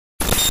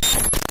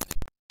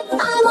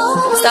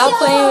Stop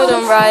playing with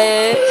him,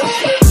 Riot.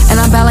 And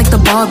I'm bad like the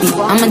Barbie.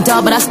 I'm a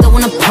doll, but I still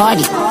wanna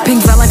party.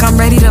 Pink felt like I'm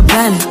ready to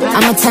bend.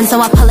 I'm a 10, so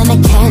I pull in a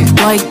Ken.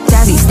 Like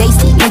Jazzy,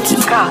 Stacy, Nikki.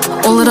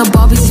 All of the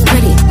Barbies is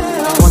pretty.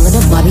 All of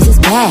the Barbies is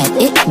bad.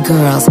 It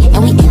girls,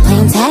 and we ain't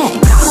playing tag.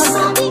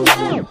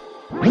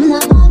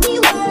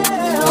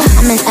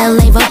 I'm in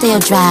LA, Rodeo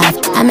Drive.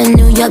 I'm in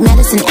New York,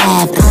 Madison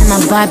Ave. I'm my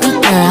Barbie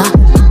girl.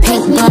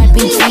 Pink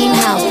Barbie dream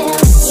house.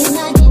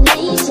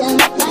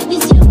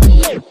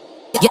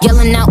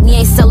 Yelling out, we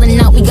ain't selling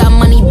out. We got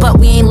money, but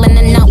we ain't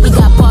lending out. We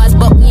got bars,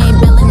 but we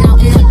ain't billing out.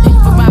 In that pink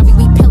Ferrari,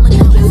 we pillin'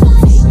 out.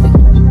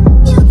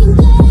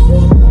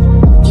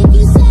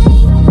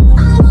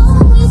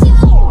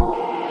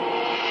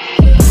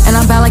 And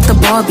I'm bad like the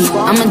Barbie.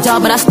 I'm a doll,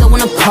 but I still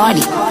wanna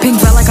party.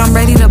 Pink felt like I'm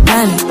ready to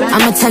bend.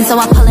 I'm a 10, so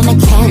I pull in a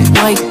Ken.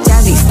 Like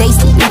Jazzy,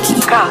 Stacy, Nikki.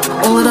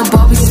 All of the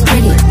Barbies is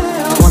pretty.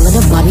 All of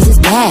the Barbies is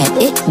bad.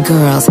 It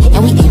girls,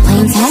 and we ain't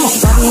playing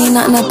tag. Barbie ain't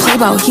nothing to play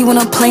about. He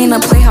wanna play in a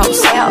playhouse.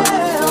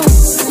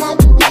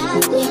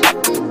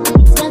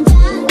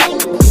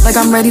 Like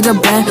I'm ready to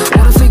bend.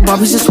 All the fake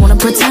Barbies just wanna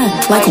pretend.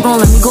 Like, hold on,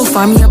 let me go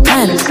find me a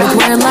pen. Like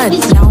where it led,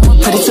 now I'ma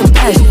put it to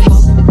bed.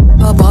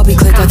 A Barbie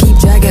click, I keep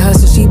dragging her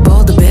so she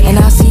bald a bit. And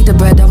I see the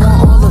bread, I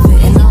want all of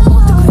it. And I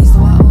want the grease, so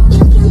I all of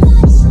it.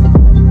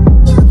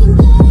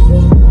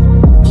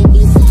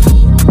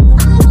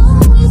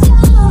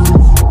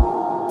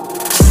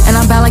 And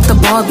I'm bad like the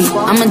Barbie.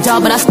 I'm a doll,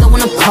 but I still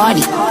wanna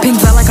party.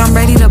 Pink felt like I'm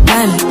ready to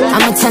bend.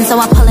 I'm a 10, so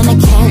I pull in a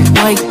Ken.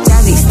 Like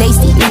Jazzy,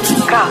 Stacy, Nikki.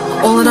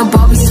 All of the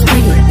Barbies is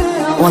pretty.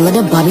 All of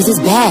the Barbies is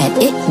bad.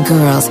 It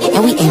girls,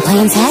 and we ain't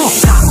playing tag.